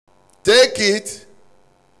Take it,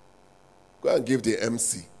 go and give the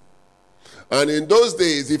MC. And in those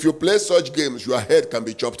days, if you play such games, your head can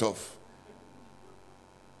be chopped off.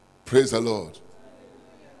 Praise the Lord.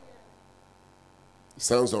 It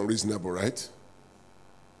sounds unreasonable, right?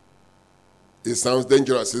 It sounds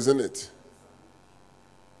dangerous, isn't it?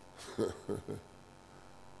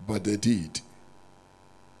 But they did.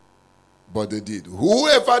 But they did.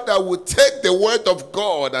 Whoever that would take the word of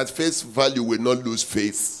God at face value will not lose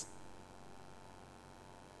faith.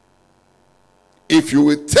 If you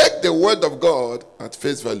will take the word of God at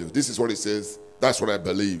face value, this is what it says. That's what I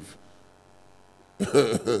believe.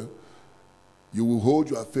 You will hold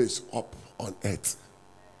your face up on earth.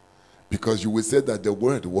 Because you will say that the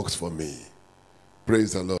word works for me.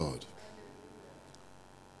 Praise the Lord.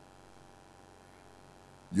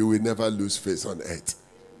 You will never lose face on earth.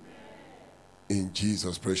 In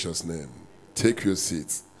Jesus' precious name. Take your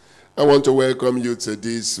seats. I want to welcome you to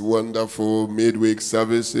these wonderful midweek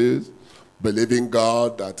services. Believing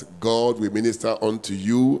God that God will minister unto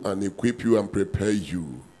you and equip you and prepare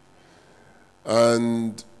you.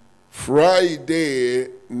 And Friday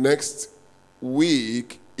next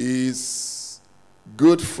week is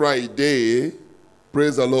Good Friday.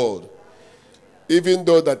 Praise the Lord. Even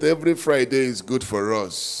though that every Friday is good for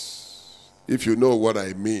us, if you know what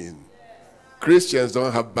I mean. Christians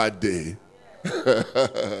don't have bad day.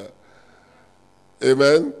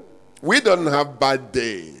 Amen. We don't have bad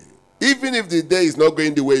day. Even if the day is not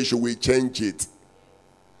going the way you should, we change it.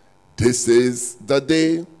 This is the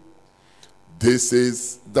day. This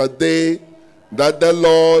is the day that the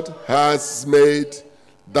Lord has made.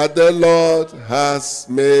 That the Lord has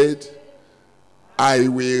made. I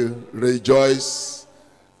will rejoice.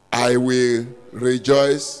 I will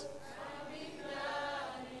rejoice.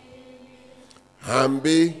 And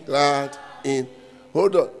be glad in.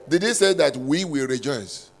 Hold on. Did he say that we will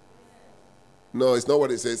rejoice? No, it's not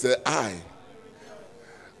what it says. It says I.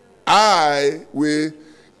 I will.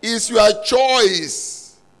 It's your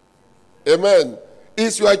choice. Amen.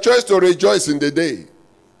 It's your choice to rejoice in the day.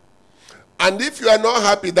 And if you are not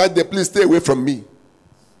happy that day, please stay away from me.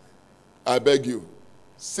 I beg you.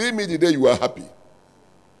 See me the day you are happy.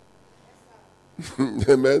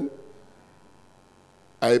 Amen.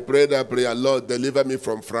 I pray that prayer, Lord, deliver me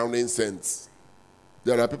from frowning saints.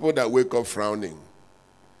 There are people that wake up frowning.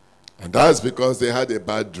 And that's because they had a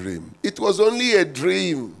bad dream. It was only a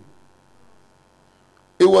dream.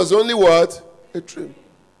 It was only what? A dream.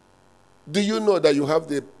 Do you know that you have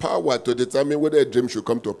the power to determine whether a dream should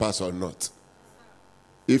come to pass or not?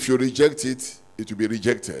 If you reject it, it will be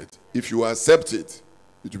rejected. If you accept it,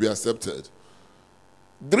 it will be accepted.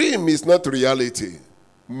 Dream is not reality.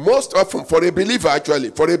 Most often, for a believer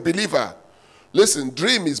actually, for a believer, listen,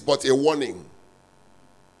 dream is but a warning.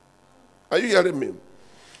 Are you hearing me?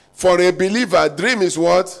 For a believer, dream is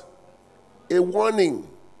what? A warning.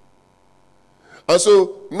 And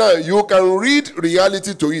so, now you can read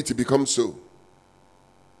reality to it becomes so.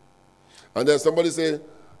 And then somebody say,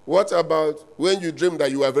 what about when you dream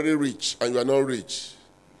that you are very rich and you are not rich?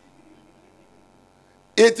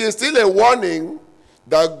 It is still a warning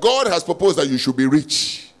that God has proposed that you should be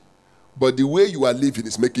rich. But the way you are living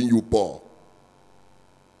is making you poor.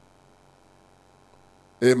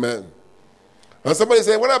 Amen. And somebody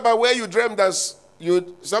say, what about where you dreamed that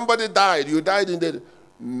somebody died? You died in the...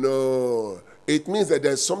 No. It means that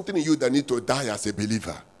there's something in you that needs to die as a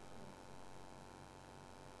believer.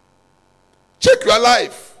 Check your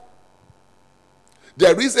life.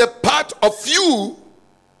 There is a part of you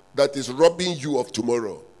that is robbing you of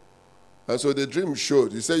tomorrow. And so the dream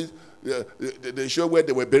showed. You say, they showed where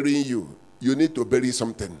they were burying you. You need to bury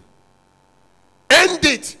something. End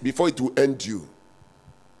it before it will end you.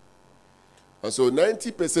 And so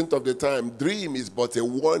 90% of the time, dream is but a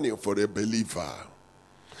warning for a believer.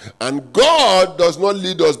 And God does not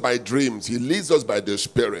lead us by dreams. He leads us by the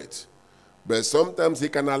Spirit. But sometimes he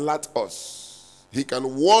can alert us. He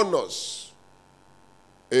can warn us.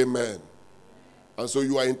 Amen. And so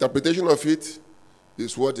your interpretation of it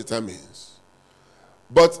is what determines.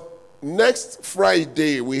 But next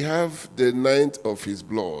Friday, we have the 9th of his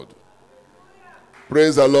blood.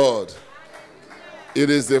 Praise the Lord. It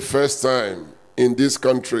is the first time in this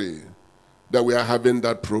country that we are having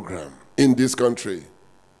that program. In this country.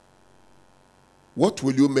 What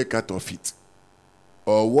will you make out of it?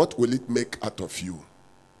 Or what will it make out of you?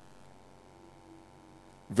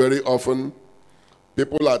 Very often,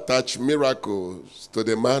 people attach miracles to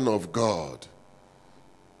the man of God.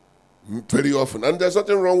 Very often. And there's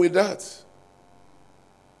nothing wrong with that.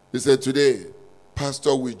 He said, today,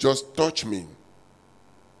 Pastor will just touch me.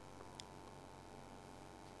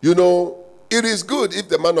 You know, it is good if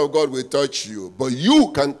the man of God will touch you, but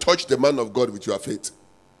you can touch the man of God with your faith.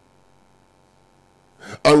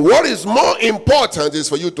 And what is more important is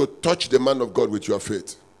for you to touch the man of God with your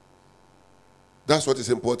faith. That's what is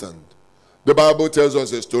important. The Bible tells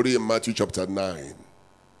us a story in Matthew chapter 9,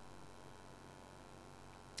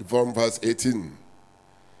 from verse 18.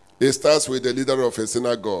 It starts with the leader of a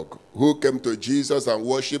synagogue who came to Jesus and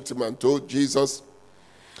worshipped him and told Jesus.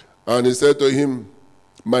 And he said to him,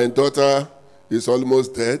 my daughter is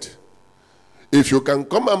almost dead. If you can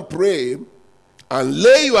come and pray and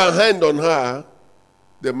lay your hand on her,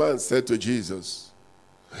 the man said to Jesus,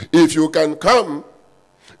 if you can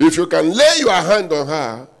lay your hand on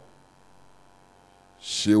her,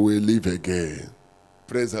 she will live again.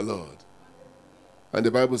 Praise the Lord. And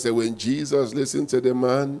the Bible says when Jesus listened to the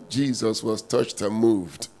man, Jesus was touched and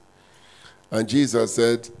moved. And Jesus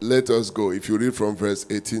said, let us go. If you read from verse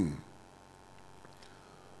 18.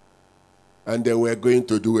 And they were going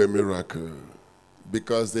to do a miracle.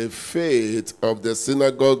 Because the faith of the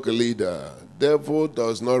synagogue leader, devil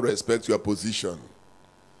does not respect your position.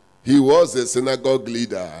 He was a synagogue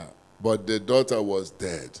leader, but the daughter was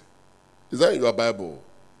dead. Is that in your Bible?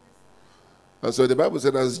 And so the Bible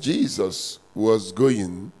said as Jesus was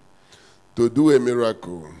going to do a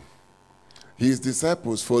miracle, his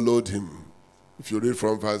disciples followed him. If you read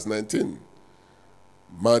from verse 19.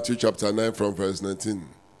 Matthew chapter 9 from verse 19.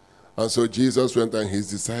 And so Jesus went and his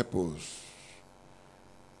disciples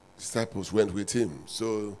went with him.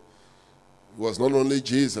 So it was not only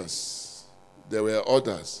Jesus, there were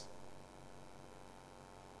others.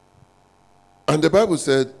 And the Bible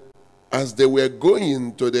said, as they were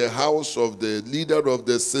going to the house of the leader of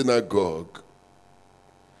the synagogue,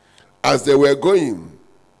 as they were going,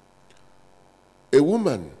 a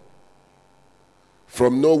woman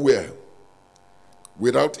from nowhere,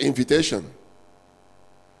 without invitation,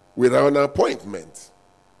 without an appointment,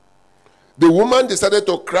 the woman decided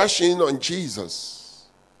to crash in on Jesus.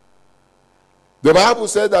 The Bible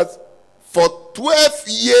said that for 12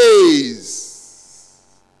 years,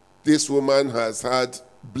 this woman has had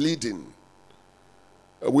bleeding.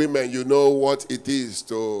 Women, you know what it is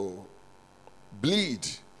to bleed,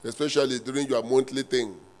 especially during your monthly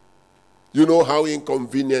thing. You know how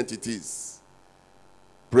inconvenient it is.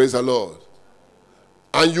 Praise the Lord.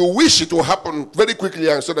 And you wish it will happen very quickly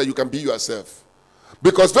and so that you can be yourself.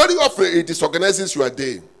 Because very often it disorganizes your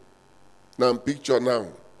day. Now, picture now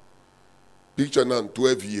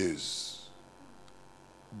 12 years.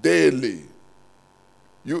 Daily.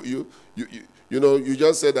 You know, you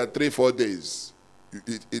just said that 3-4 days.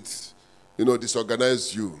 It's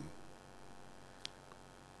disorganized you.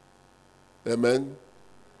 Amen.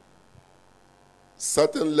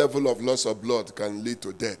 Certain level of loss of blood can lead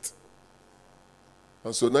to death.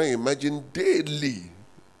 And so now imagine daily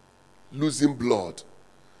losing blood.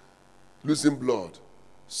 Losing blood.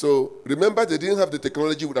 So remember, they didn't have the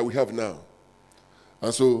technology that we have now.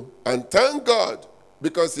 And thank God,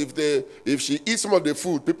 because if she eats some of the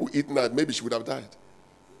food people eat now, maybe she would have died.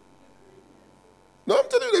 No, I'm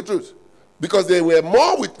telling you the truth. Because they were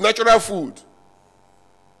more with natural food.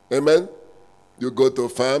 Amen. You go to a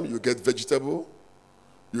farm, you get vegetable,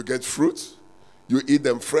 you get fruit, you eat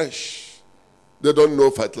them fresh. They don't know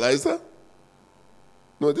fertilizer.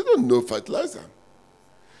 No, they don't know fertilizer.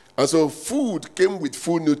 And so food came with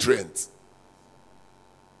full nutrients.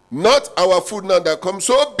 Not our food now that comes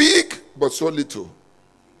so big, but so little.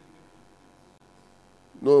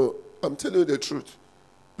 No, I'm telling you the truth.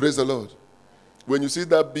 Praise the Lord. When you see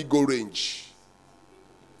that big orange,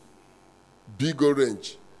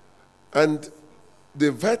 and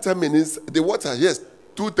the vitamins, the water, yes,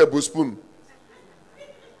 2 tablespoons.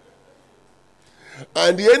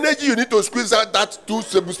 And the energy you need to squeeze out that 2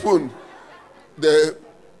 tablespoons.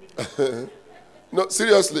 No,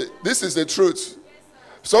 seriously, this is the truth.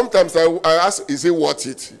 Sometimes I ask, is it worth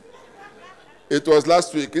it? It was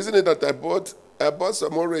last week, isn't it, that I bought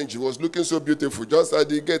some orange. It was looking so beautiful. Just at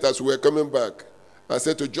the gate as we were coming back, I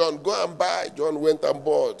said to John, go and buy. John went and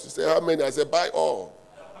bought. He said, how many? I said, buy all.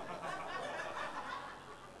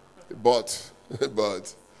 But.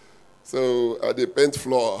 So at the paint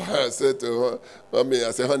floor, I said to her, Mommy,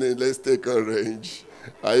 I said, honey, let's take orange.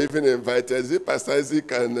 I even invited Pastor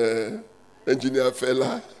Isaac and Engineer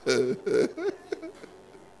Fella.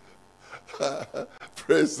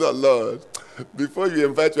 Praise the Lord. Before you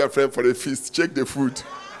invite your friend for a feast, check the food.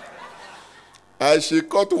 And she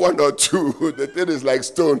caught 1 or 2. The thing is like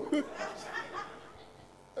stone.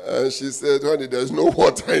 And she said, honey, there's no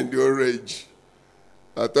water in the orange.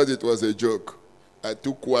 I thought it was a joke. I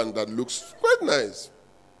took one that looks quite nice.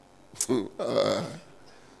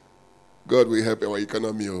 God will help our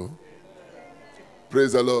economy. Oh.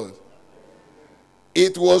 Praise the Lord.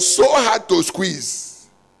 It was so hard to squeeze.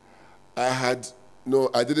 I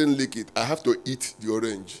didn't lick it. I have to eat the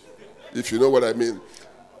orange. If you know what I mean.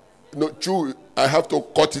 No, chew, I have to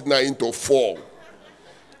cut it now into 4.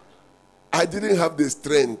 I didn't have the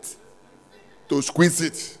strength to squeeze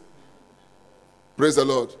it. Praise the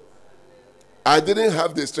Lord. I didn't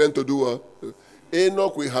have the strength to do what?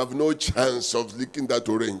 Enoch will have no chance of licking that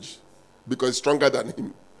orange because it's stronger than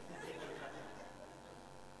him.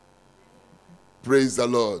 Praise the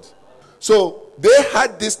Lord. So they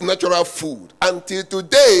had this natural food. Until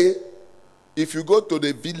today, if you go to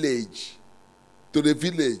the village,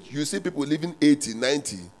 you see people living 80,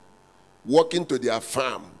 90, walking to their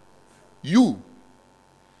farm. You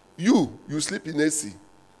sleep in AC.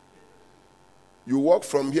 You walk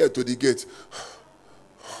from here to the gate.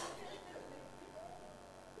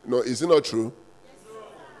 No, is it not true?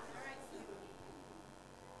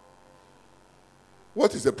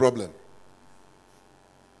 What is the problem?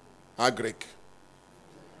 Agric.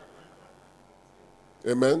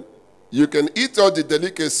 Amen. You can eat all the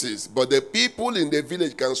delicacies, but the people in the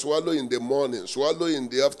village can swallow in the morning, swallow in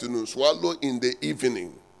the afternoon, swallow in the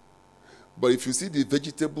evening. But if you see the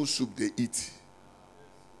vegetable soup they eat.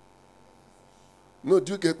 No,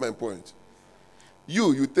 do you get my point?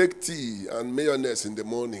 You take tea and mayonnaise in the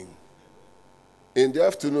morning. In the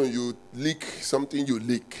afternoon, you lick something you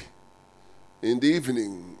lick. In the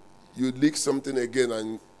evening, you lick something again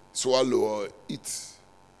and swallow or eat.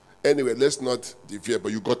 Anyway, let's not deviate,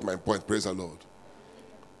 but you got my point. Praise the Lord.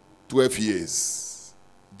 12 years.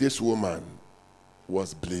 This woman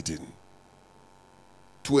was bleeding.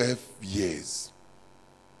 12 years.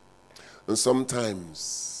 And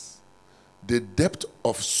sometimes the depth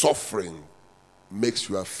of suffering makes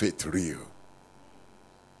your faith real.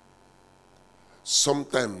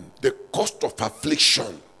 Sometimes the cost of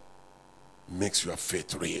affliction makes your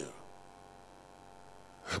faith real.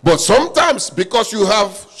 But sometimes because you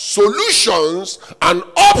have solutions and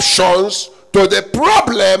options to the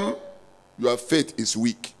problem, your faith is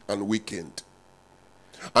weak and weakened.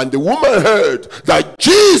 And the woman heard that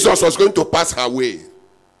Jesus was going to pass her way.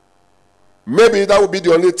 Maybe that would be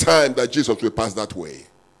the only time that Jesus will pass that way.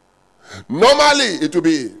 Normally, it will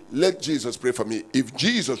be, let Jesus pray for me. If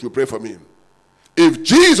Jesus will pray for me. If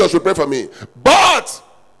Jesus will pray for me. But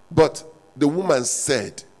the woman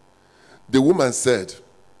said,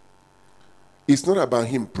 it's not about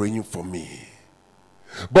him praying for me.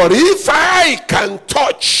 But if I can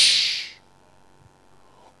touch,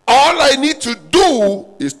 all I need to do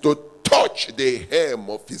is to touch the hem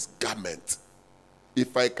of his garment.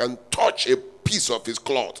 If I can touch a piece of his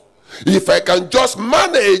cloth. If I can just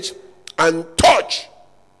manage and touch.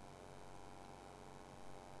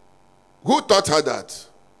 Who taught her that?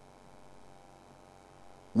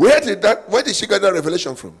 Where did she get that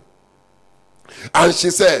revelation from? And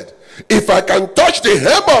she said, if I can touch the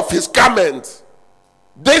hem of his garment,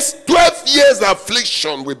 this 12 years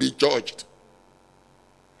affliction will be judged.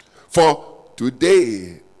 For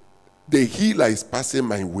today, the healer is passing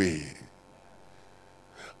my way.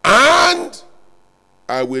 And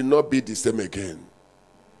I will not be the same again.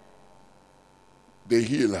 The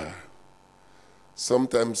healer.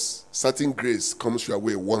 Sometimes certain grace comes your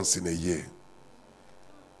way once in a year.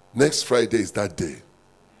 Next Friday is that day.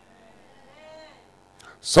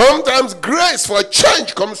 Sometimes grace for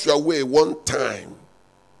change comes your way one time.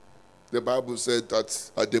 The Bible said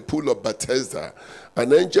that at the pool of Bethesda,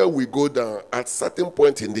 an angel will go down at certain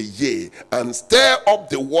point in the year and stir up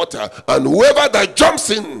the water, and whoever that jumps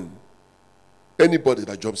in, anybody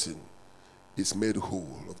that jumps in, is made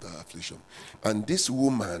whole of the affliction. And this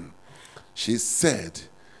woman, she said,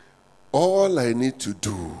 all I need to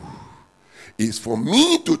do is for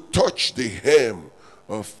me to touch the hem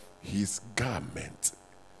of his garment.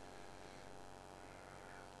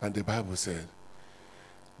 And the Bible said,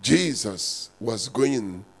 Jesus was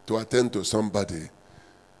going to attend to somebody.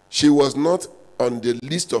 She was not on the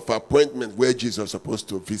list of appointments where Jesus was supposed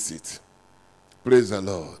to visit. Praise the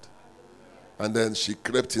Lord. And then she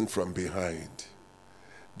crept in from behind.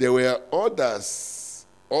 There were others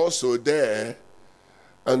also there,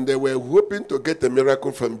 and they were hoping to get a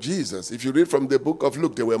miracle from Jesus. If you read from the book of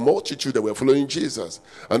Luke, there were multitudes that were following Jesus.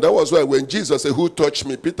 And that was why when Jesus said, who touched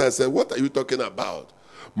me? Peter said, what are you talking about?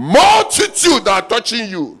 Multitude are touching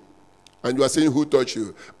you. And you are saying, who touched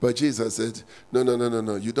you? But Jesus said,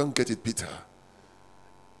 no. You don't get it, Peter.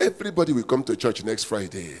 Everybody will come to church next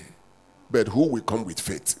Friday. But who will come with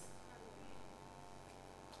faith?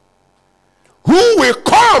 Who will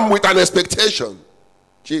come with an expectation?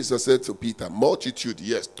 Jesus said to Peter, multitude,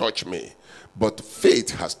 yes, touch me. But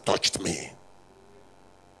faith has touched me.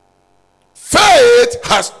 Faith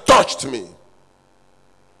has touched me.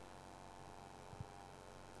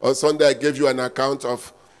 On Sunday, I gave you an account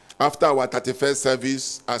of after our 31st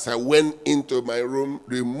service, as I went into my room,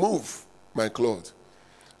 removed my clothes.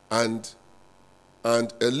 And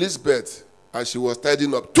Elizabeth, as she was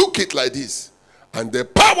tidying up, took it like this. And the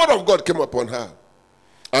power of God came upon her.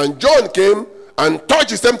 And John came and touched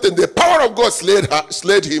the same thing. The power of God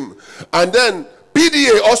slayed him. And then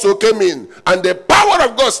PDA also came in. And the power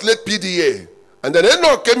of God slayed PDA. And then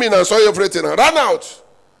Enoch came in and saw everything and ran out.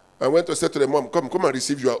 And went to say to the mom, come and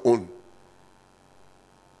receive your own.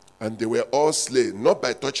 And they were all slain, not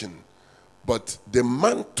by touching, but the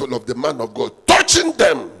mantle of the man of God touching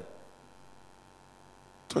them.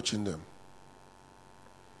 Touching them.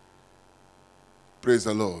 Praise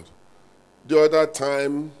the Lord. The other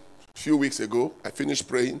time, a few weeks ago, I finished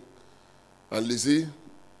praying, and Lizzie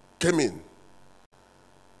came in.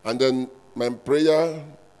 And then my prayer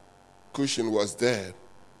cushion was there.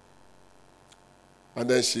 And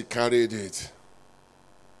then she carried it.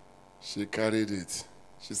 She carried it.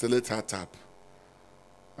 She said, let her tap.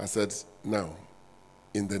 I said, now,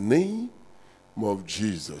 in the name of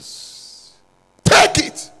Jesus, take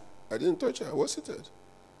it. I didn't touch her. I was seated.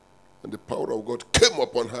 And the power of God came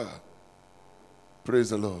upon her.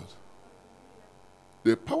 Praise the Lord.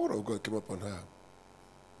 The power of God came upon her.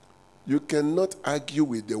 You cannot argue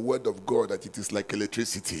with the word of God that it is like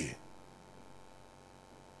electricity.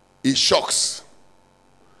 It shocks.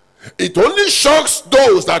 It only shocks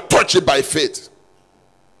those that touch it by faith.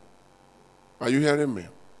 Are you hearing me?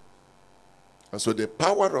 And so the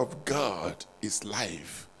power of God is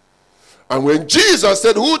life. And when Jesus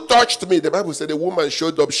said, who touched me? The Bible said the woman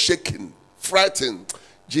showed up shaking, frightened.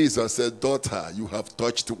 Jesus said, daughter, you have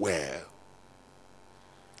touched where?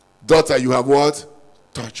 Daughter, you have what?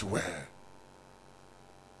 Touched where?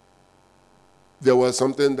 There was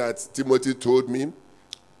something that Timothy told me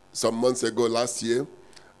some months ago last year.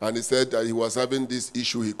 And he said that he was having this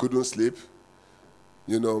issue. He couldn't sleep.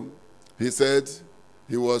 You know, he said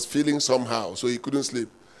he was feeling somehow, so he couldn't sleep.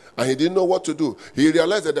 And he didn't know what to do. He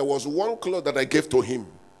realized that there was one cloth that I gave to him.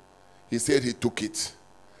 He said he took it.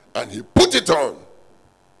 And he put it on.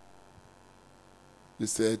 He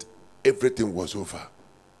said everything was over.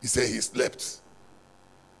 He said he slept.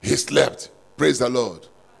 He slept. Praise the Lord.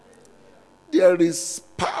 There is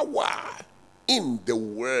power in the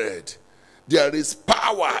word. There is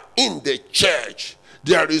power in the church.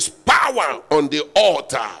 There is power on the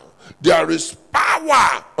altar. There is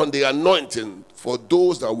power on the anointing for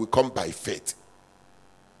those that will come by faith.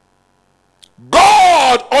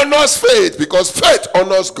 God honors faith because faith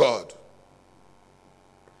honors God.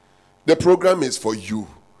 The program is for you.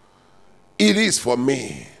 It is for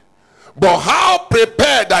me. But how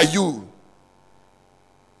prepared are you?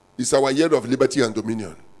 It's our year of liberty and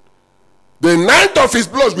dominion. The ninth of his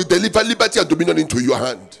blood will deliver liberty and dominion into your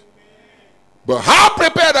hand. But how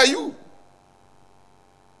prepared are you?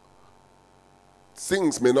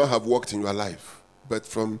 Things may not have worked in your life, but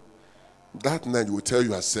from that night you will tell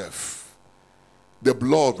yourself, the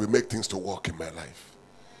blood will make things to work in my life.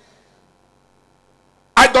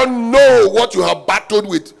 I don't know what you have battled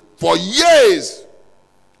with for years.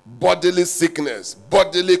 Bodily sickness,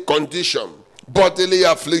 bodily condition, bodily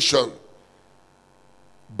affliction.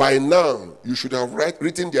 By now, you should have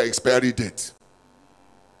written their expiry date.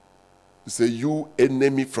 You say, you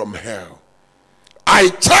enemy from hell, I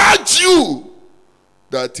charge you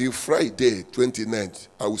that till Friday 29th,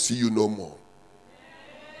 I will see you no more.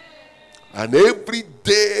 And every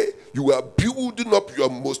day, you are building up your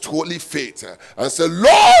most holy faith and say,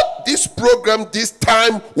 Lord, this program, this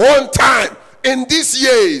time, one time, in these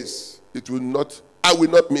years, it will not, I will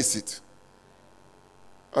not miss it.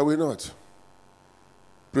 I will not.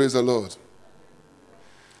 Praise the Lord.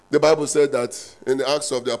 The Bible said that in the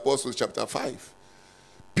Acts of the Apostles chapter 5,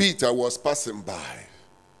 Peter was passing by.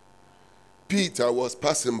 Peter was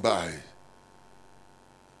passing by.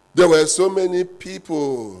 There were so many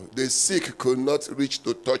people, the sick could not reach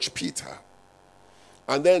to touch Peter.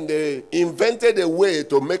 And then they invented a way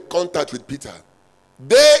to make contact with Peter.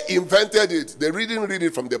 They invented it. They didn't read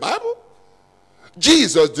it from the Bible.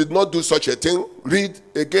 Jesus did not do such a thing. Read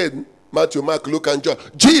again, Matthew, Mark, Luke, and John.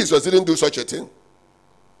 Jesus didn't do such a thing.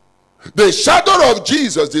 The shadow of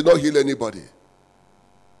Jesus did not heal anybody.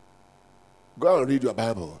 Go and read your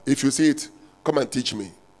Bible. If you see it, come and teach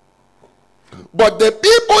me. But the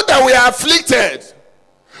people that were afflicted,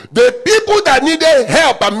 the people that needed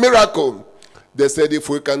help and miracle, they said, if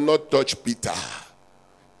we cannot touch Peter,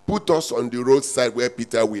 put us on the roadside where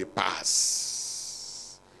Peter will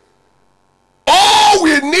pass. All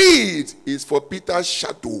we need is for Peter's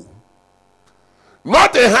shadow.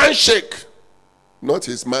 Not a handshake, not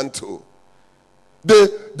his mantle. They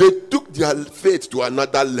took their faith to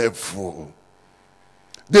another level.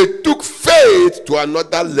 They took faith to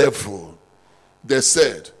another level. They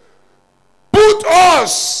said, put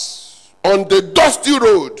us on the dusty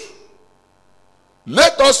road.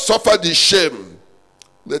 Let us suffer the shame.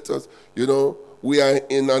 Let us, we are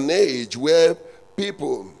in an age where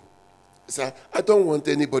people say, I don't want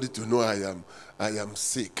anybody to know I am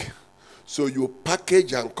sick. So you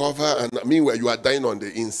package and cover, and meanwhile you are dying on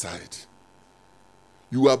the inside.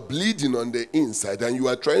 You are bleeding on the inside, and you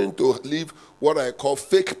are trying to live what I call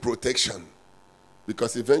fake protection.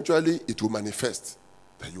 Because eventually it will manifest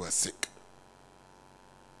that you are sick.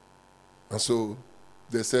 And so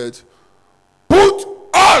they said, put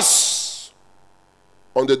us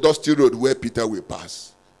on the dusty road where Peter will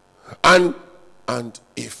pass. And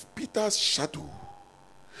if Peter's shadow,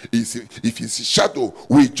 if his shadow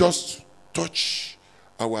will just touch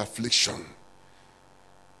our affliction,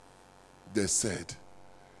 they said,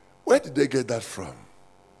 where did they get that from?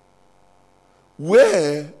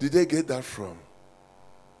 Where did they get that from?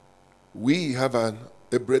 We have a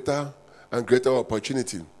better and greater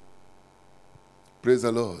opportunity. Praise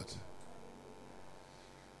the Lord.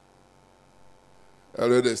 I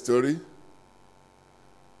read a story.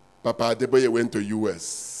 Papa Adeboye went to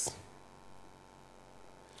US.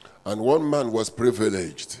 And one man was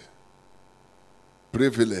privileged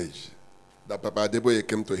that Papa Adeboye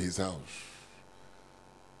came to his house.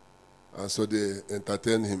 And so they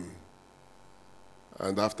entertained him.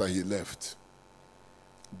 And after he left,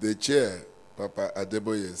 the chair Papa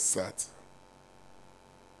Adeboye sat,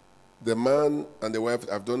 the man and the wife,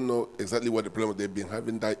 I don't know exactly what the problem was. They've been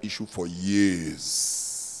having that issue for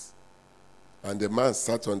years. And the man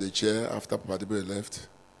sat on the chair after Papa Adeboye left,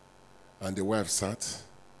 and the wife sat,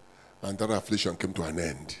 and that affliction came to an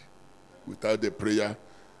end. Without the prayer,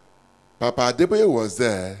 Papa Adeboye was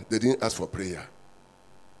there, they didn't ask for prayer.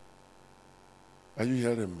 Are you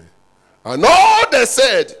hearing me? And all they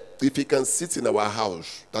said, if he can sit in our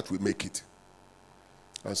house, that will make it.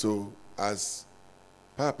 And so, as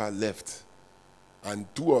Papa left, and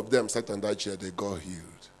two of them sat on that chair, they got healed.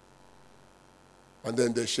 And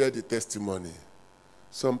then they shared the testimony.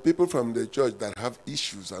 Some people from the church that have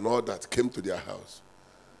issues and all that came to their house.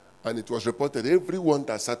 And it was reported, everyone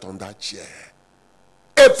that sat on that chair,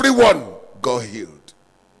 everyone got healed.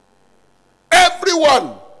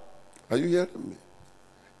 Everyone. Are you hearing me?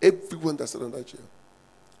 Everyone that sat on that chair.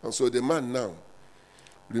 And so the man now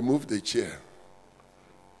removed the chair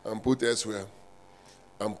and put elsewhere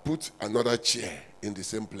and put another chair in the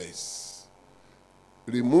same place.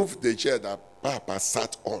 Remove the chair that Papa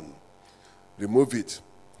sat on. Remove it.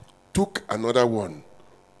 Took another one.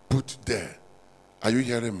 Put there. Are you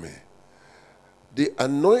hearing me? The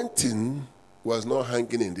anointing was not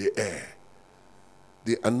hanging in the air.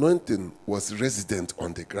 The anointing was resident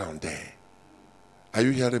on the ground there. Are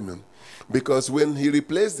you hearing me? Because when he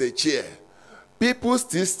replaced the chair, people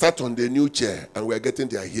still sat on the new chair and were getting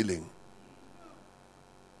their healing.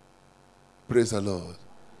 Praise the Lord.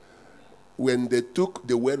 When they took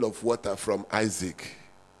the well of water from Isaac,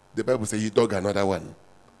 the Bible says he dug another one.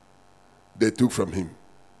 They took from him.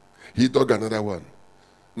 He dug another one.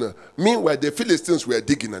 No. Meanwhile, the Philistines were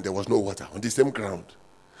digging and there was no water on the same ground.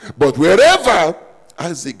 But wherever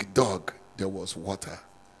Isaac dug, there was water.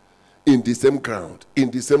 In the same ground, in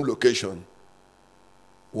the same location.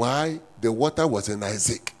 Why? The water was in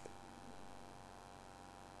Isaac.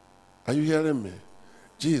 Are you hearing me?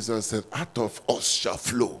 Jesus said, out of us shall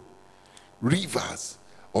flow rivers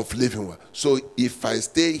of living water. So if I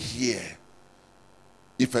stay here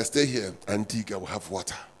and dig, I will have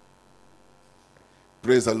water.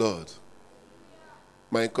 Praise the Lord.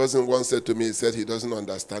 My cousin once said to me, he said he doesn't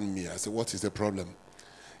understand me. I said, what is the problem?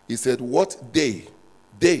 He said, what day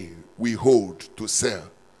we hold to sell,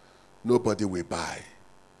 nobody will buy.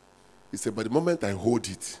 He said, but the moment I hold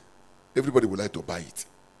it, everybody would like to buy it.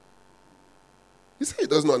 He said he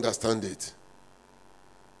doesn't understand it.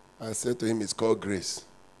 I said to him, it's called grace.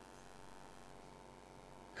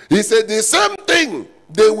 He said, the same thing,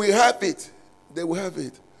 they will have it. They will have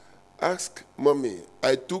it. Ask mommy,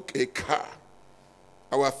 I took a car,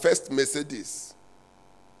 our first Mercedes.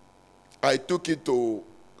 I took it to,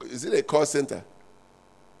 is it a call center?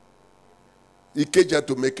 Ikeja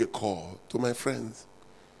to make a call to my friends.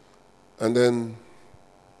 And then,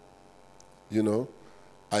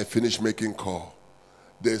 I finished making call.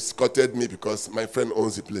 They escorted me because my friend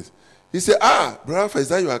owns the place. He said, Brother, is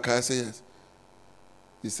that your car? I said, yes.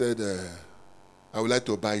 He said, I would like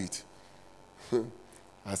to buy it.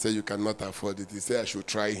 I said, you cannot afford it. He said, I should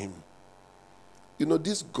try him.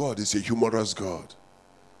 This God is a humorous God.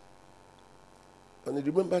 And I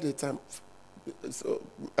remember the time, so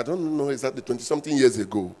I don't know exactly, 20-something years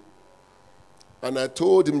ago. And I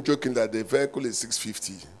told him joking that the vehicle is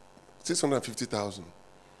 650,000,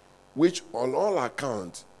 which on all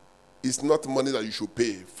accounts is not money that you should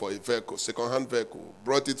pay for a vehicle, second-hand vehicle.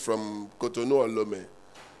 Brought it from Cotonou or Lomé,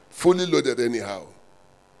 fully loaded anyhow.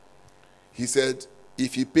 He said,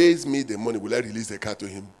 if he pays me the money, will I release the car to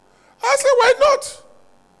him? I said, why not?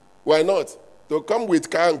 Why not? To come with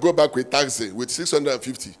car and go back with taxi with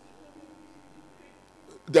 650.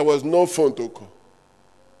 There was no phone to call.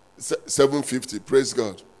 750, praise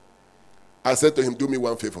God. I said to him, do me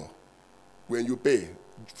one favor. When you pay,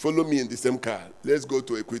 follow me in the same car. Let's go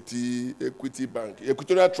to Equity Bank,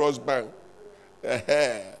 Equatorial Trust Bank.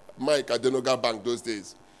 Mike Adenoga Bank those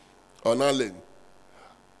days. On Allen.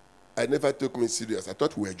 I never took me serious. I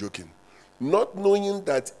thought we were joking. Not knowing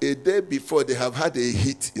that a day before they have had a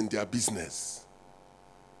hit in their business.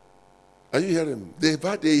 Are you hearing me? They've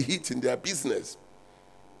had a hit in their business.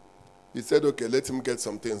 He said, okay, let him get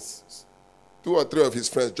some things. 2 or 3 of his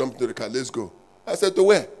friends jumped into the car. Let's go. I said, to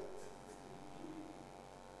where?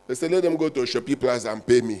 They said, let them go to Shopee Plaza and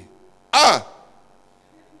pay me. I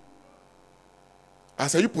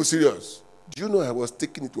said, you put serious? Do you know I was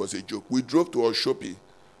thinking it was a joke? We drove to our Shopee.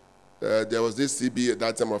 There was this CB at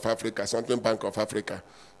that time of Africa, something Bank of Africa.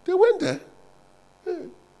 They went there,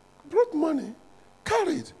 brought money,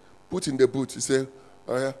 carried, put in the boot. He said,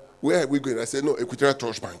 oh yeah, where are we going? I said, no, Equatorial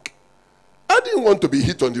Trust Bank. I didn't want to be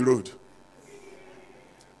hit on the road.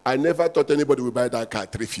 I never thought anybody would buy that car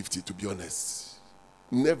at 350, to be honest.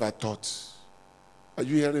 Never thought. Are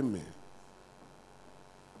you hearing me?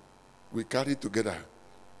 We carried together.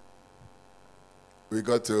 We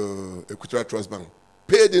got to Equatorial Trust Bank.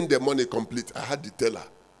 Paid in the money complete. I had the teller.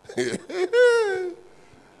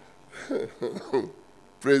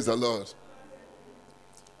 Praise the Lord.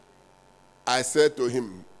 I said to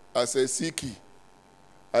him, I said, Siki,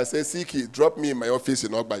 drop me in my office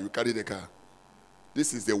in Ogba. You carry the car.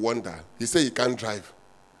 This is the wonder. He said he can't drive.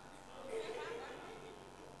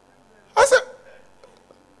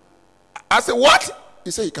 I said, what?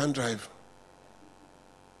 He said he can't drive.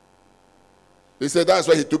 He said that's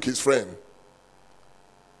why he took his friend.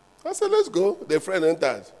 I said, let's go. The friend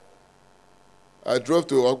entered. I drove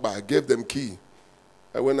to Ogba. I gave them key.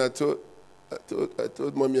 And when I told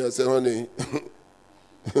mommy, I said, honey,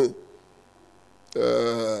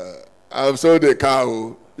 I've sold the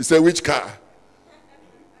car. He said, which car?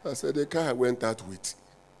 I said, the car I went out with.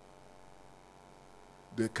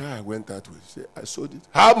 The car I went out with. He said, I sold it.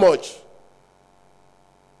 How much?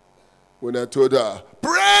 When I told her,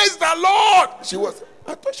 praise the Lord,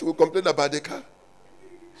 I thought she would complain about the car.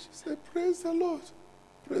 She said, praise the Lord.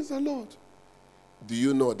 Praise the Lord. Do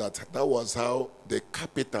you know that was how the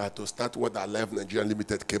capital to start what Alive Nigeria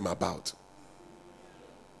Limited came about?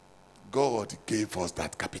 God gave us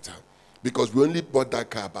that capital. Because we only bought that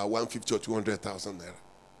car about 150 or 200,000 naira.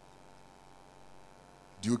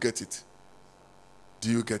 Do you get it?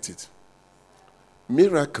 Do you get it?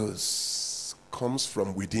 Miracles comes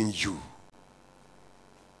from within you.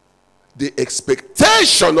 The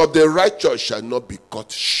expectation of the righteous shall not be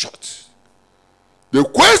cut short. The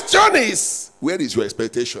question is, where is your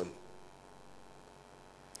expectation?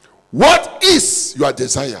 What is your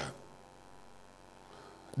desire?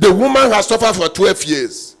 The woman has suffered for 12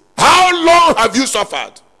 years. How long have you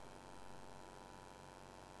suffered?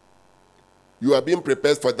 You are being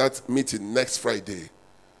prepared for that meeting next Friday.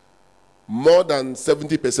 More than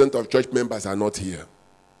 70% of church members are not here.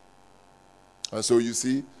 And so you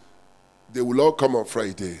see, they will all come on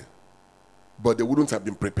Friday, but they wouldn't have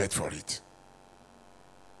been prepared for it.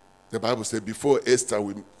 The Bible said before Esther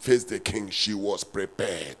will face the king, she was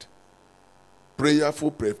prepared.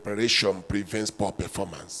 Prayerful preparation prevents poor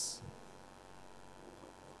performance.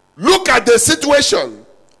 Look at the situation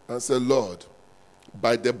and say, Lord,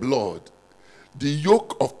 by the blood, the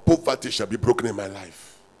yoke of poverty shall be broken in my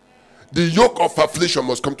life. The yoke of affliction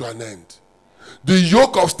must come to an end. The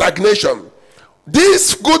yoke of stagnation.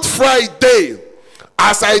 This Good Friday,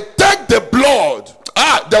 as I take the blood,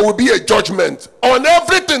 there will be a judgment on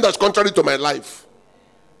everything that's contrary to my life.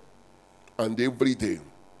 And every day,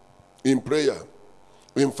 in prayer,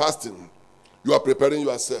 in fasting, you are preparing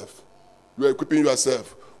yourself. You are equipping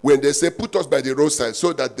yourself. When they say, put us by the roadside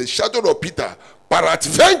so that the shadow of Peter,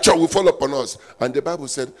 peradventure, will fall upon us. And the Bible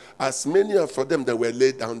said, as many of them that were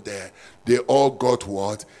laid down there, they all got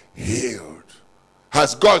what? Healed.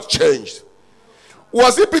 Has God changed?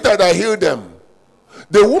 Was it Peter that healed them?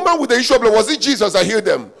 The woman with the issue of blood, was it Jesus that healed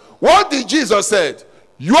them? What did Jesus say?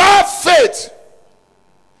 Your faith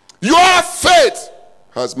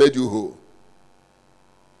has made you whole.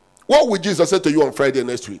 What will Jesus say to you on Friday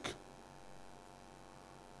next week?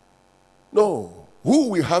 No.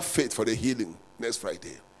 Who will have faith for the healing next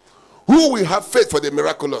Friday? Who will have faith for the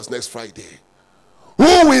miraculous next Friday?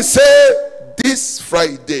 Who will say, this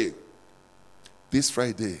Friday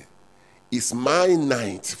is my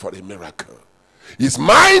night for a miracle. It's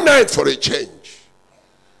my night for a change.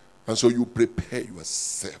 And so you prepare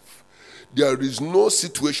yourself. There is no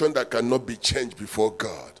situation that cannot be changed before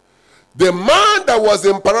God. The man that was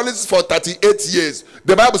in paralysis for 38 years,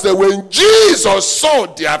 the Bible says when Jesus saw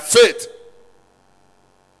their faith,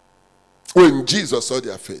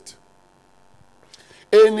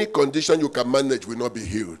 any condition you can manage will not be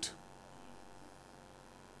healed.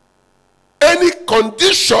 Any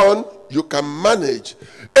condition you can manage,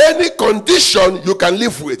 any condition you can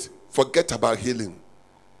live with, forget about healing.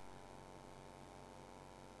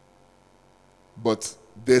 But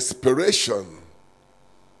desperation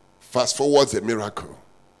fast forwards a miracle.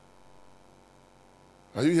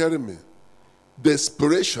 Are you hearing me?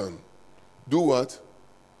 Desperation, do what?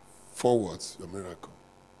 Forwards your miracle.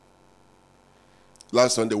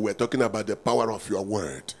 Last Sunday we were talking about the power of your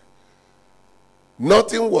word.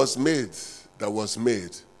 Nothing was made that was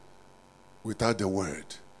made without the word.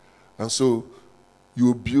 And so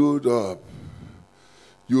you build up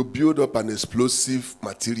an explosive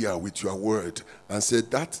material with your word and say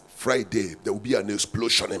that Friday there will be an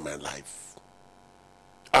explosion in my life.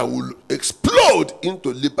 I will explode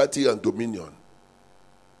into liberty and dominion.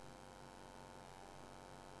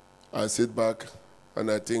 I sit back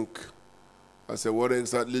and I think, I say, what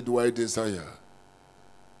exactly do I desire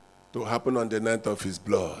to happen on the night of his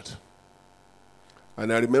blood?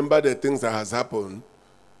 And I remember the things that has happened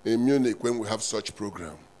in Munich when we have such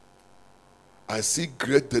program. I see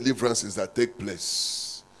great deliverances that take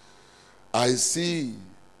place. I see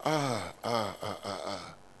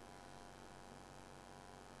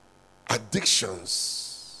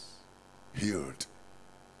addictions healed.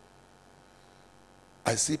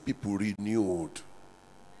 I see people renewed.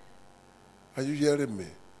 Are you hearing me?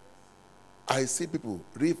 I see people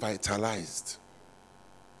revitalized.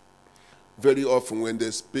 Very often when I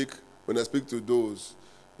speak to those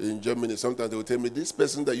in Germany, sometimes they will tell me, this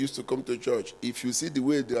person that used to come to church, if you see the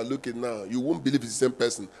way they are looking now, you won't believe it's the same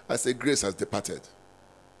person. I say, grace has departed.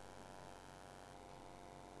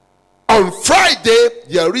 On Friday,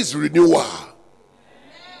 there is renewal.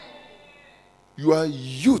 Your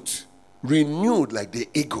youth renewed like the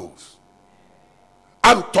eagles.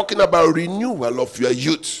 I'm talking about renewal of your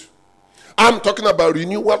youth. I'm talking about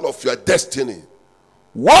renewal of your destiny.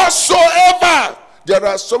 Whatsoever. There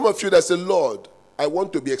are some of you that say, Lord, I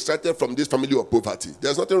want to be extracted from this family of poverty.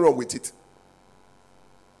 There's nothing wrong with it.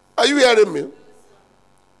 Are you hearing me?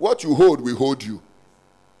 What you hold will hold you.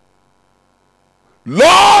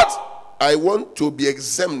 Lord, I want to be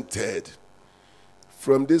exempted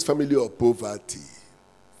from this family of poverty,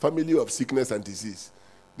 family of sickness and disease.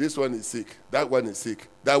 This one is sick, that one is sick,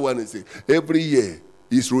 that one is sick. Every year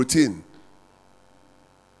is routine.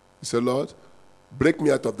 You say, Lord, break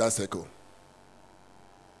me out of that circle.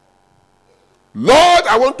 Lord,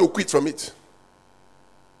 I want to quit from it.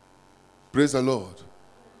 Praise the Lord.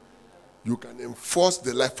 You can enforce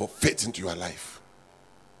the life of faith into your life.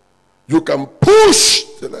 You can push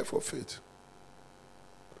the life of faith.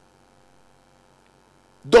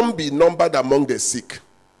 Don't be numbered among the sick.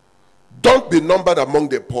 Don't be numbered among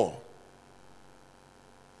the poor.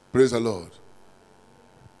 Praise the Lord.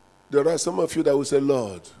 There are some of you that will say,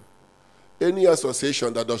 Lord, any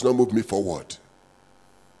association that does not move me forward,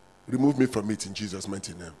 remove me from it in Jesus'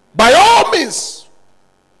 mighty name. By all means,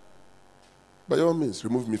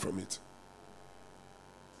 remove me from it.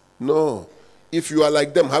 No. If you are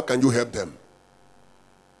like them, how can you help them?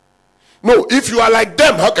 No, if you are like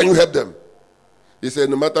them, how can you help them? He said,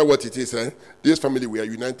 no matter what it is, this family, we are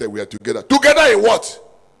united, we are together. Together in what?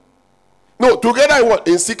 No, together in what?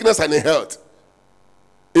 In sickness and in health.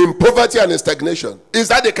 In poverty and in stagnation. Is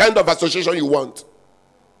that the kind of association you want?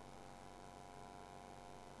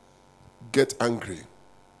 Get angry.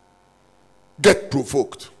 Get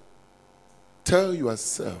provoked. Tell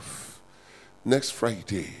yourself, next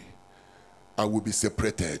Friday, I will be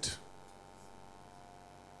separated.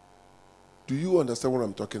 Do you understand what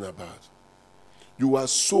I'm talking about? You are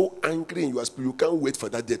so angry in your spirit, you can't wait for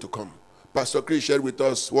that day to come. Pastor Chris shared with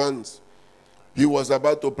us once. He was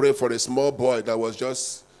about to pray for a small boy that was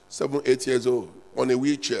just 7, 8 years old on a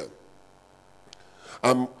wheelchair.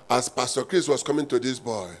 As Pastor Chris was coming to this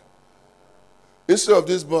boy, instead of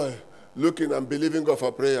this boy looking and believing God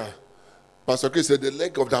for prayer, Pastor Chris said the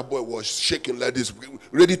leg of that boy was shaking like this,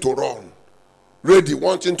 ready to run. Ready,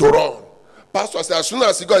 wanting to run. Pastor said, as soon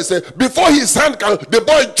as he got, he said, before his hand can, the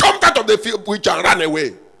boy jumped out of the field witch and ran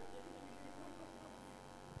away.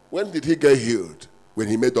 When did he get healed? When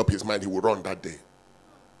he made up his mind he would run that day.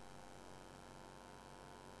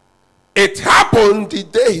 It happened the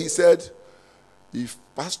day he said, if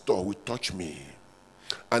Pastor would touch me.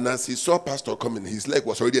 And as he saw Pastor coming, his leg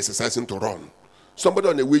was already exercising to run. Somebody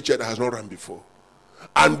on a wheelchair that has not run before.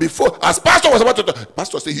 And before, as Pastor was about to touch,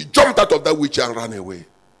 Pastor said he jumped out of that wheelchair and ran away.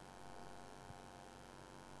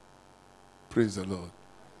 Praise the Lord.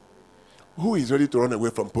 Who is ready to run away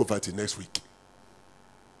from poverty next week?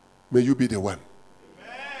 May you be the one.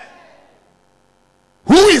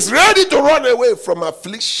 Who is ready to run away from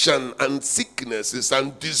affliction and sicknesses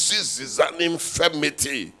and diseases and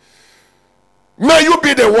infirmity? May you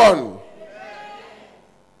be the one.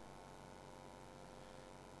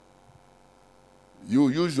 You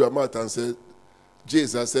use your mouth and say,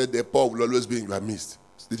 Jesus said the poor will always be in your midst.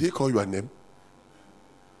 Did he call your name?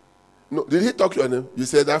 No. Did he talk your name? You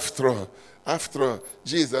said after all,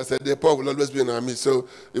 Jesus said the poor will always be in our midst. So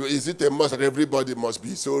is it a must that everybody must be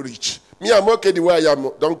so rich? Me, I'm okay the way I am.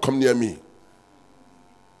 Don't come near me.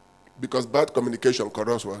 Because bad communication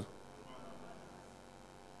corrupts one.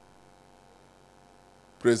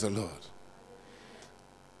 Praise the Lord.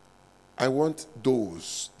 I want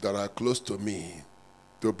those that are close to me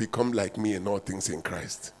to become like me in all things in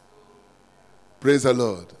Christ. Praise the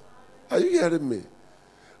Lord. Are you hearing me?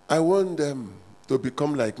 I want them to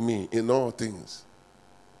become like me in all things.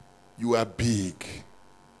 You are big.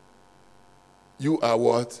 You are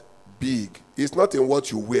what? Big. It's not in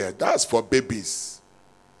what you wear. That's for babies.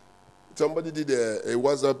 Somebody did a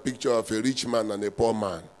WhatsApp picture of a rich man and a poor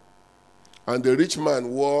man. And the rich man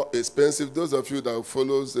wore expensive, those of you that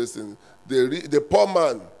follows this, the poor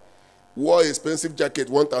man wore expensive jacket,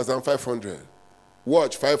 1,500.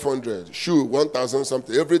 Watch, 500. Shoe, 1,000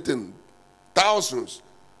 something. Everything, thousands.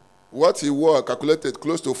 What he wore calculated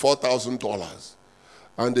close to $4,000.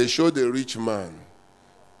 And they showed the rich man.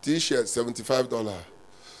 T-shirt, $75.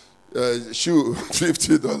 Shoe,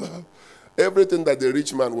 $50. Everything that the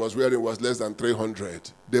rich man was wearing was less than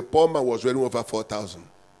 $300. The poor man was wearing over $4,000.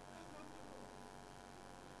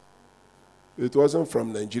 It wasn't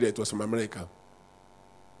from Nigeria, it was from America.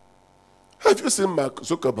 Have you seen Mark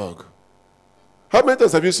Zuckerberg? How many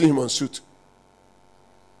times have you seen him on suit?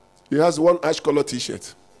 He has one ash color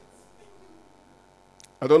T-shirt.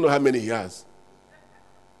 I don't know how many he has.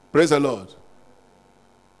 Praise the Lord.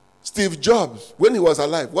 Steve Jobs, when he was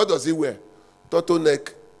alive, what does he wear?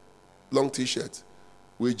 Turtleneck, long T-shirt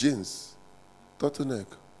with jeans. Turtleneck.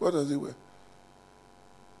 What does he wear?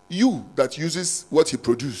 You that uses what he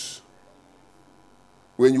produces.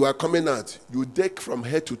 When you are coming out, you deck from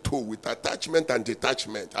head to toe with attachment and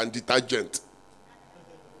detachment and detergent.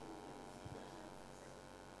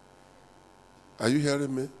 Are you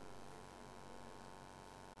hearing me?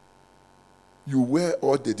 You wear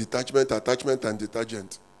all the detachment, attachment, and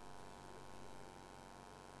detergent.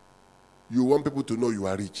 You want people to know you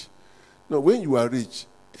are rich. No, when you are rich,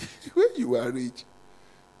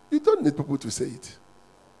 you don't need people to say it.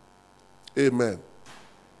 Amen.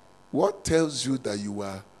 What tells you that you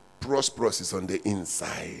are prosperous is on the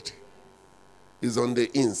inside. It's on the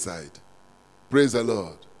inside. Praise the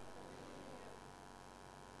Lord.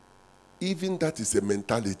 Even that is a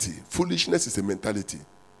mentality. Foolishness is a mentality.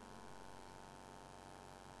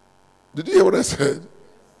 Did you hear what I said?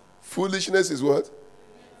 Foolishness is what?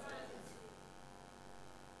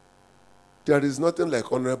 There is nothing like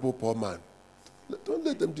honorable poor man. Don't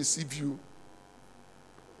let them deceive you.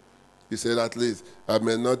 He said, at least I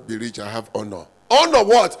may not be rich, I have honor. Honor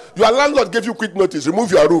what? Your landlord gave you quick notice.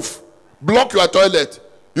 Remove your roof. Block your toilet.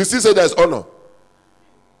 You still say there's honor.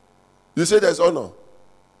 You say there's honor.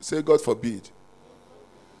 Say God forbid.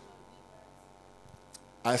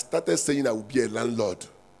 I started saying I would be a landlord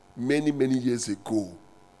many, many years ago.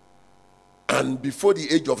 And before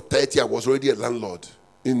the age of 30, I was already a landlord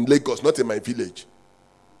in Lagos, not in my village.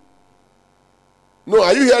 No,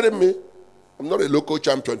 are you hearing me? I'm not a local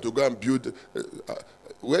champion to go and build.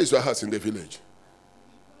 Where is your house in the village?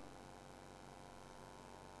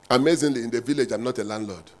 Amazingly, in the village, I'm not a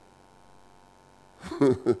landlord.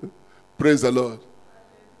 Praise the Lord.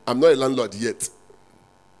 I'm not a landlord yet.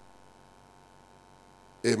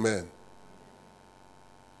 Amen.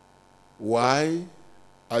 Why?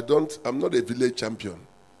 I'm not a village champion.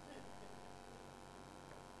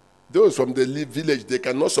 Those from the village, they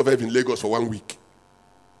cannot survive in Lagos for 1 week.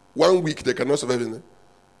 1 week, they cannot survive in it.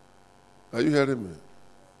 Are you hearing me?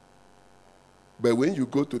 But when you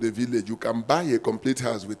go to the village, you can buy a complete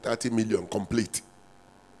house with 30 million, complete.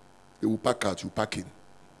 They will pack out, you pack in.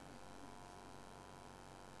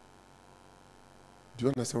 Do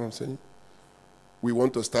you understand what I'm saying? We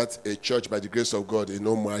want to start a church by the grace of God in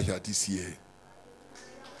Umuahia this year.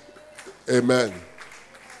 Amen.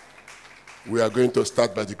 We are going to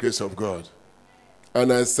start by the grace of God.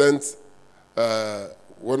 And I sent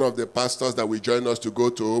one of the pastors that will join us to go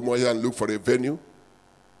to Umuahia and look for a venue.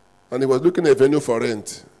 And he was looking at a venue for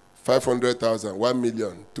rent. 500,000, 1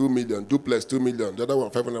 million, 2 million, duplex, 2 million, the other one,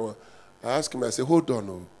 500,000. I asked him, I said, hold on.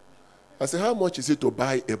 Oh. I said, how much is it to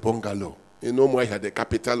buy a bungalow in Umuahia, the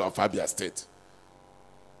capital of Abia State?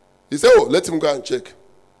 He said, oh, let him go and check.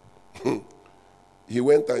 He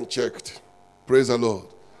went and checked. Praise the Lord.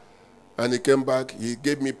 And he came back, he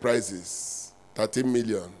gave me prices. 13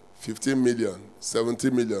 million, 15 million,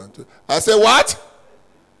 17 million. I said, what?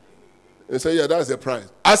 He said, yeah, that's the price.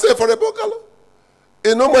 I said, for a bungalow?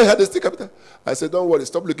 In Umuahia, the state capital. I said, don't worry,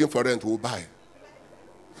 stop looking for rent, we'll buy.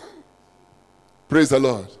 Praise the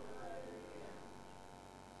Lord.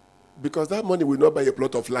 Because that money will not buy a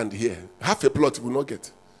plot of land here. Half a plot it will not get.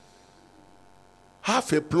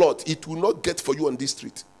 Half a plot it will not get for you on this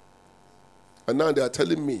street. And now they are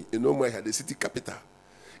telling me, in Umuahia, the city capital,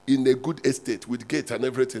 in a good estate with gates and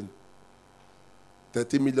everything,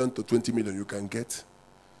 30 million to 20 million you can get.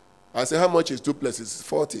 I say, how much is duplex? It's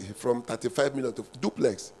 40, from 35 million to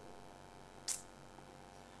duplex.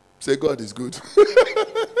 Say, God is good.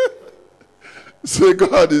 Say,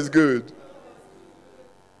 God is good.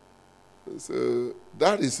 So,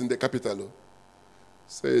 that is in the capital.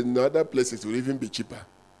 Say, in other places it will even be cheaper.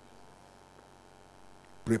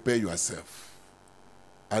 Prepare yourself.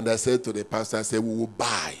 And I said to the pastor, I said, we will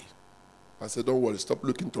buy. I said, don't worry, stop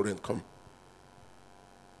looking to rent, come.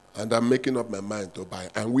 And I'm making up my mind to buy.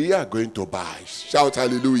 And we are going to buy. Shout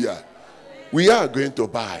hallelujah. We are going to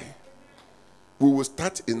buy. We will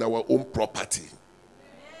start in our own property.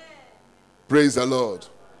 Praise the Lord.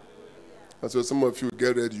 And so some of you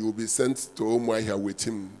get ready. You will be sent to Umuahia with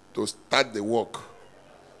him to start the work.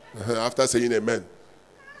 After saying amen.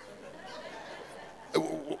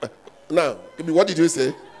 Now, what did you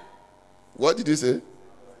say? What did you say?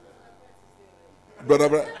 Brother,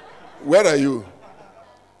 where are you?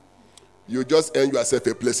 You just earn yourself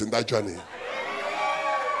a place in that journey.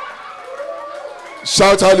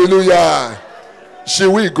 Shout hallelujah. She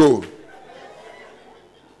will go.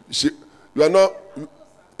 You are not.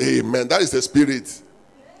 Amen. That is the spirit.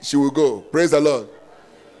 She will go. Praise the Lord.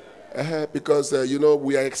 Because,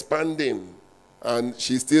 we are expanding. And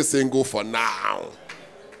she's still single for now.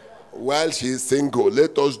 While she is single,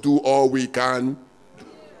 let us do all we can.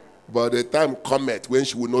 But the time cometh when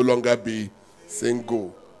she will no longer be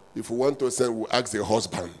single. If we want to send, we'll ask the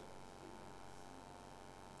husband.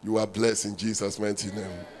 You are blessed in Jesus' mighty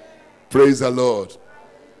name. Praise the Lord.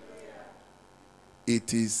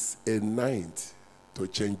 It is a night to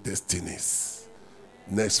change destinies.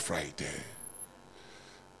 Next Friday.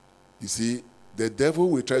 You see, the devil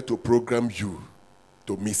will try to program you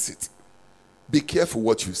to miss it. Be careful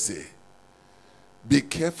what you say. Be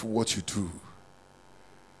careful what you do.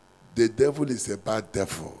 The devil is a bad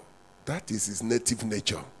devil. That is his native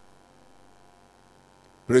nature.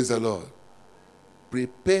 Praise the Lord.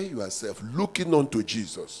 Prepare yourself looking unto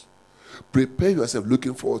Jesus. Prepare yourself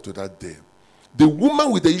looking forward to that day. The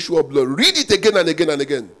woman with the issue of blood, read it again and again and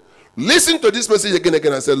again. Listen to this message again and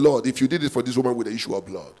again and say, Lord, if you did it for this woman with the issue of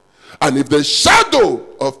blood, and if the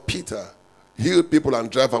shadow of Peter healed people and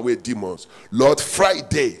drive away demons, Lord,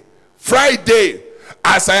 Friday,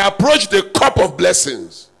 as I approach the cup of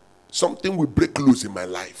blessings, something will break loose in my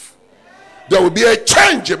life. There will be a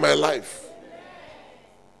change in my life.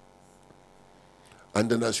 And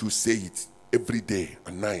then as you say it every day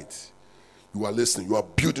and night, you are listening, you are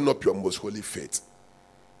building up your most holy faith.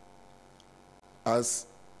 As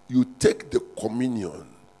you take the communion,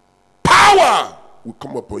 power will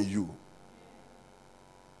come upon you.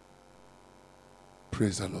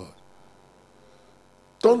 Praise the Lord.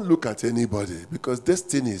 Don't look at anybody, because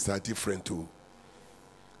destinies are different too.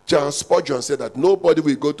 Charles Spurgeon said that nobody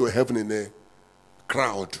will go to heaven in a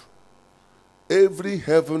crowd. Every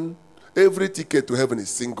ticket to heaven is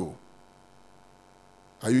single.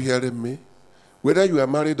 Are you hearing me? Whether you are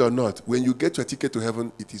married or not, when you get your ticket to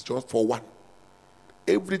heaven, it is just for one.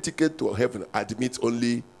 Every ticket to heaven admits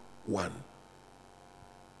only one.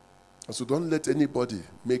 And so don't let anybody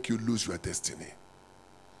make you lose your destiny.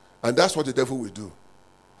 And that's what the devil will do.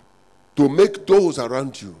 To make those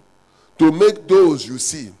around you, to make those you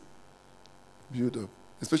see build up.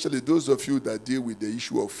 Especially those of you that deal with the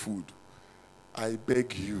issue of food. I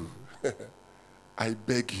beg you, I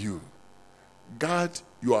beg you, guard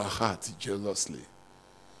your heart jealously.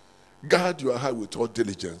 Guard your heart with all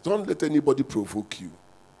diligence. Don't let anybody provoke you.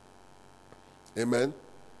 Amen?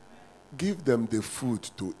 give them the food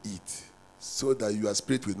to eat so that your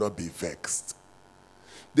spirit will not be vexed.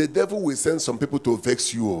 The devil will send some people to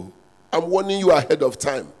vex you. I'm warning you ahead of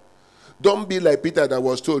time. Don't be like Peter that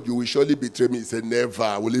was told, you will surely betray me. He said, never,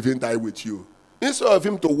 I will even die with you. Instead of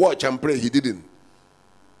him to watch and pray, he didn't.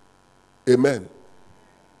 Amen.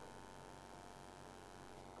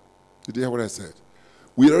 Did you hear what I said?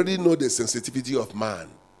 We already know the sensitivity of man.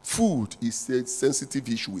 Food is a sensitive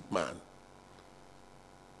issue with man.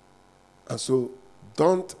 And so,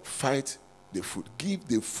 don't fight the food. Give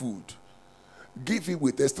the food. Give it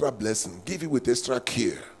with extra blessing. Give it with extra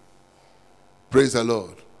care. Praise the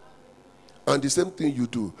Lord. And the same thing you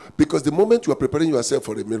do. Because the moment you are preparing yourself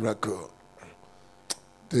for a miracle,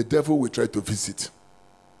 the devil will try to visit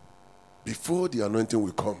before the anointing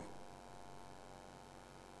will come.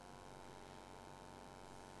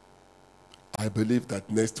 I believe that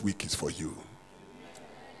next week is for you.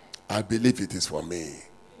 I believe it is for me.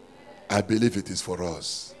 I believe it is for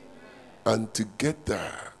us. And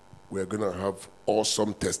together, we're going to have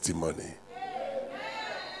awesome testimony.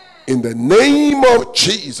 In the name of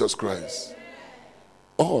Jesus Christ.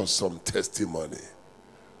 Awesome testimony.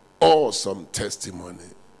 Awesome testimony.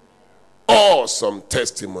 Awesome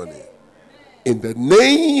testimony. In the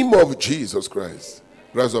name of Jesus Christ.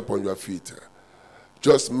 Rise up on your feet.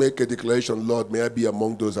 Just make a declaration, Lord, may I be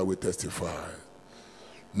among those that will testify.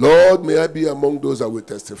 Lord, may I be among those that will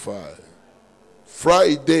testify.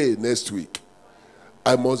 Friday next week,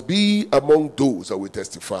 I must be among those that will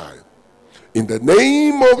testify. In the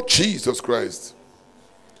name of Jesus Christ,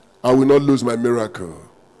 I will not lose my miracle.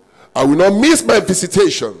 I will not miss my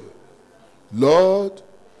visitation. Lord,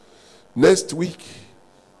 next week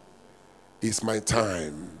is my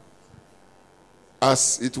time.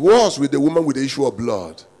 As it was with the woman with the issue of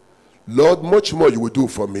blood, Lord, much more you will do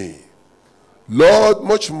for me. Lord,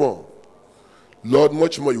 much more. Lord,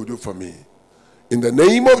 much more you will do for me. In the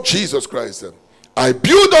name of Jesus Christ, I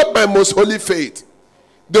build up my most holy faith.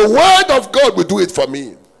 The word of God will do it for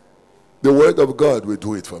me. The word of God will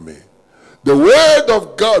do it for me. The word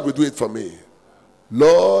of God will do it for me.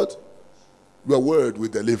 Lord, your word will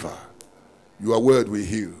deliver. Your word will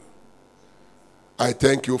heal. I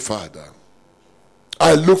thank you, Father.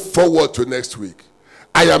 I look forward to next week.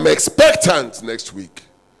 I am expectant next week.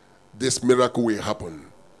 This miracle will happen.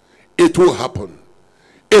 It will happen.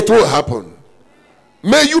 It will happen.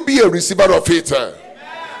 May you be a receiver of it.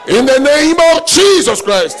 In the name of Jesus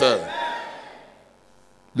Christ.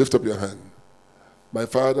 Lift up your hand. My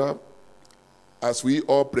Father, as we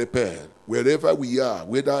all prepare, wherever we are,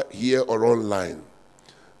 whether here or online,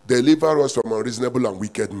 deliver us from unreasonable and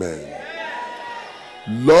wicked men.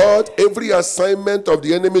 Lord, every assignment of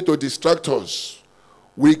the enemy to distract us,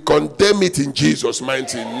 we condemn it in Jesus'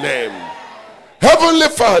 mighty name. Heavenly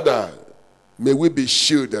Father, may we be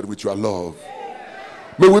shielded with your love.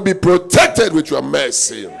 May we be protected with your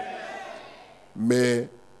mercy. May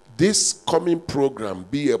this coming program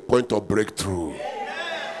be a point of breakthrough.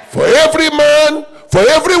 For every man, for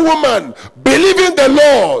every woman, believing the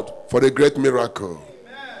Lord for a great miracle.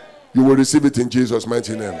 You will receive it in Jesus'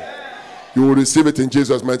 mighty name. You will receive it in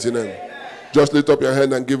Jesus' mighty name. Just lift up your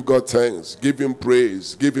hand and give God thanks. Give him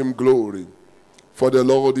praise. Give him glory. For the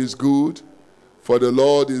Lord is good. For the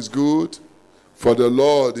Lord is good. For the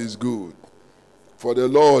Lord is good. For the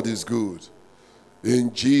Lord is good.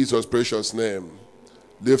 In Jesus' precious name.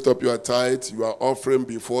 Lift up your tithe, your offering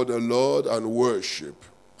before the Lord, and worship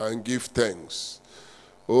and give thanks.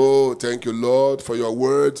 Oh, thank you, Lord, for your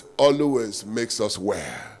word always makes us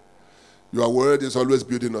well. Your word is always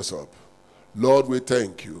building us up. Lord, we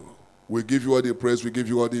thank you. We give you all the praise. We give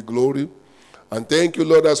you all the glory. And thank you,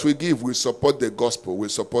 Lord, as we give, we support the gospel. We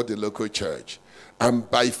support the local church. And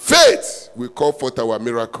by faith, we call forth our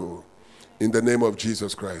miracle in the name of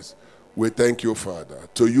Jesus Christ. We thank you, Father.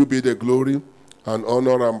 To you be the glory and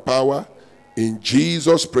honor and power in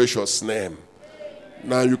Jesus' precious name.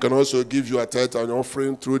 Now you can also give your tithe and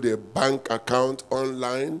offering through the bank account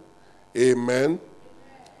online. Amen.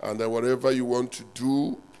 And then whatever you want to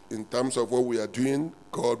do in terms of what we are doing,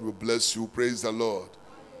 God will bless you. Praise the Lord.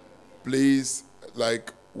 Please,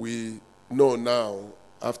 like we know now,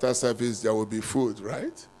 after service there will be food,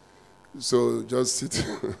 right? So just sit.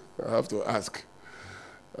 I have to ask.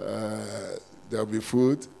 There will be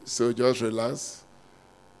food. So just relax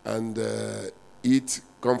and eat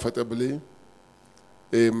comfortably.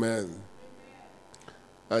 Amen.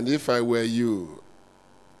 And if I were you,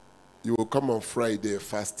 you will come on Friday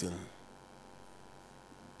fasting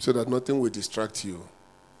so that nothing will distract you.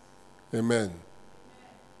 Amen.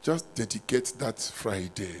 Just dedicate that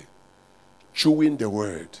Friday, chewing the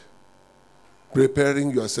word,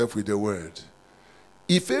 preparing yourself with the word,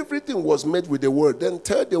 If everything was made with the word, then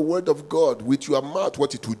tell the word of God with your mouth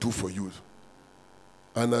what it will do for you.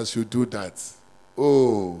 And as you do that,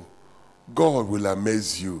 oh, God will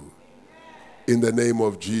amaze you. In the name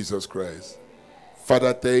of Jesus Christ.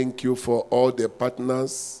 Father, thank you for all the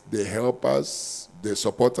partners, the helpers, the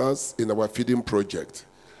supporters in our feeding project.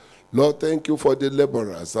 Lord, thank you for the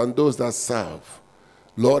laborers and those that serve.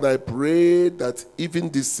 Lord, I pray that even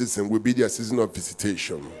this season will be their season of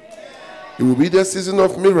visitation. It will be their season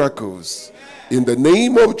of miracles. In the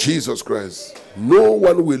name of Jesus Christ, no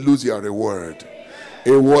one will lose their reward.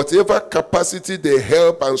 In whatever capacity they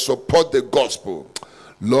help and support the gospel,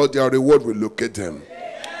 Lord, their reward will locate them.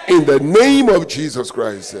 In the name of Jesus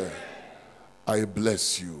Christ, I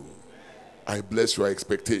bless you. I bless your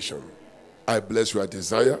expectation. I bless your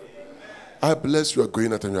desire. I bless your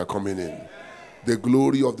going out and your coming in. The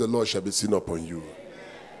glory of the Lord shall be seen upon you.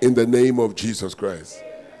 In the name of Jesus Christ,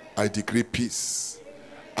 I decree peace.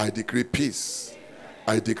 I decree peace.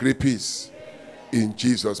 I decree peace. In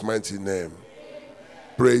Jesus' mighty name.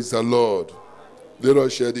 Praise the Lord. Let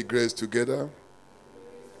us share the grace together.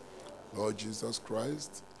 Lord Jesus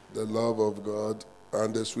Christ, the love of God,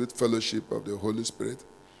 and the sweet fellowship of the Holy Spirit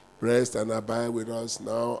rest and abide with us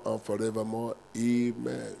now and forevermore.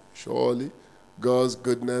 Amen. Surely, God's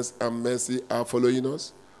goodness and mercy are following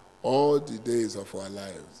us all the days of our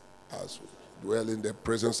lives as we dwell in the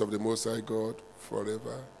presence of the Most High God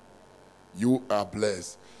forever. You are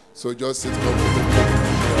blessed. So just sit comfortably.